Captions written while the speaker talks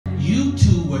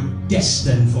were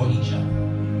destined for each other.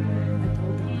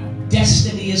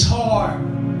 Destiny is hard.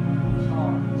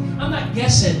 I'm not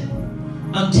guessing.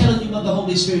 I'm telling you what the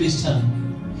Holy Spirit is telling me.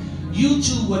 You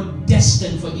two were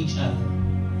destined for each other.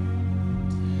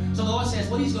 So the Lord says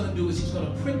what he's going to do is he's going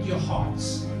to prick your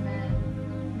hearts.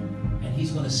 And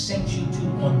he's going to set you two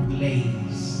on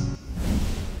blaze.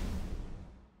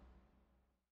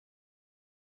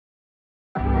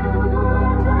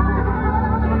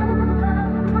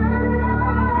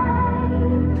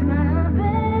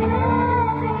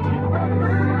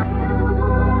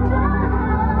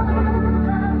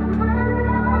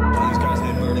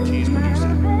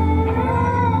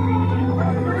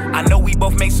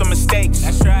 Make some mistakes,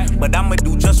 that's right, but I'ma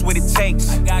do just what it takes.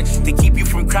 I got you. To keep you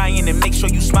from crying and make sure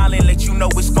you smile and let you know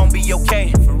it's gonna be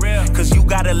okay. For real, cause you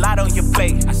got a lot on your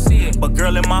plate. I see it, but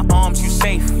girl, in my arms you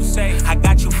safe. I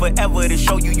got you forever to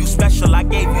show you special. I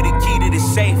gave you the key to the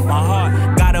safe. My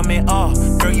heart got them in awe.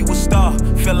 Girl, you a star.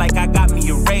 Feel like I got me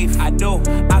a Wraith. I do.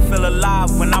 I feel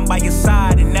alive when I'm by your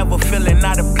side and never feeling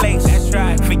out of place. That's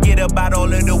right. Forget about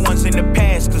all of the ones in the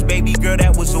past, cause baby girl,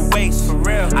 that was a waste. For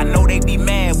real, I know they be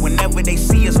mad whenever they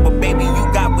see us, but baby,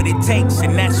 you got what it takes,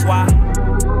 and that's why.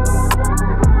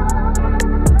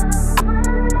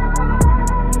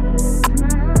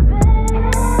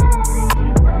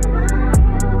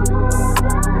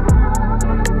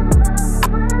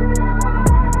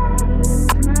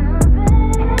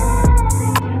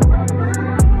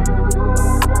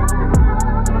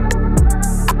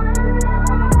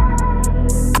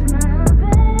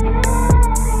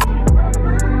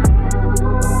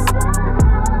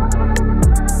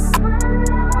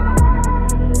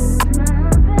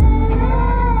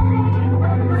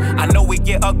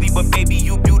 Ugly, but baby,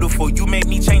 you beautiful. You made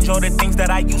me change all the things that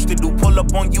I used to do. Pull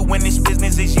up on you when it's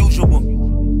business as usual.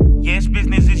 Yeah, it's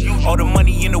business as usual. All the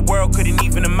money in the world couldn't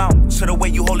even amount to the way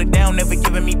you hold it down, never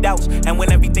giving me doubts. And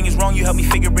when everything is wrong, you help me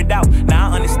figure it out.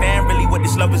 Now I understand really what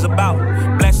this love is about.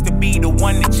 Blessed to be the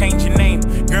one that changed your name.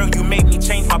 Girl, you made me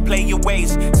change my player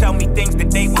ways. Tell me things that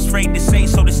they was afraid to say.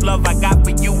 So this love I got for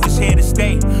you is here to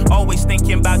stay. Always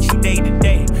thinking about you day to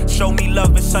day. Show me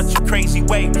love in such a crazy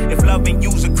way. If loving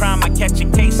you's a crime, I catch a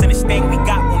case. And this thing we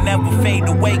got will never fade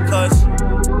away, cause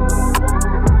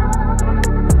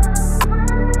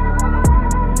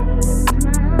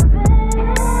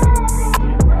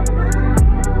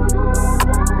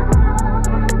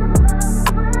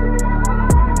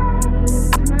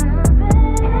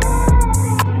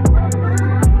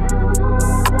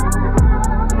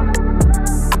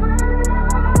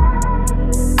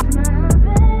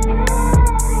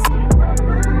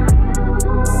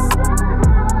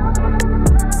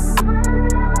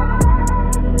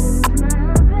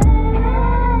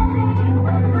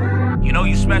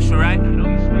special, right?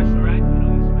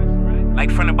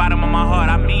 Like from the bottom of my heart,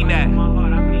 I mean that.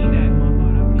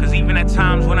 Cause even at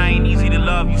times when I ain't easy to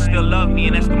love, you still love me,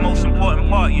 and that's the most important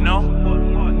part, you know?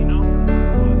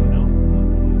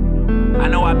 I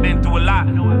know I've been through a lot,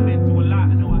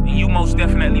 and you most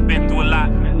definitely been through a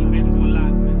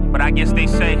lot. But I guess they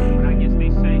say,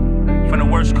 from the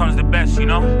worst comes the best, you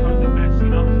know?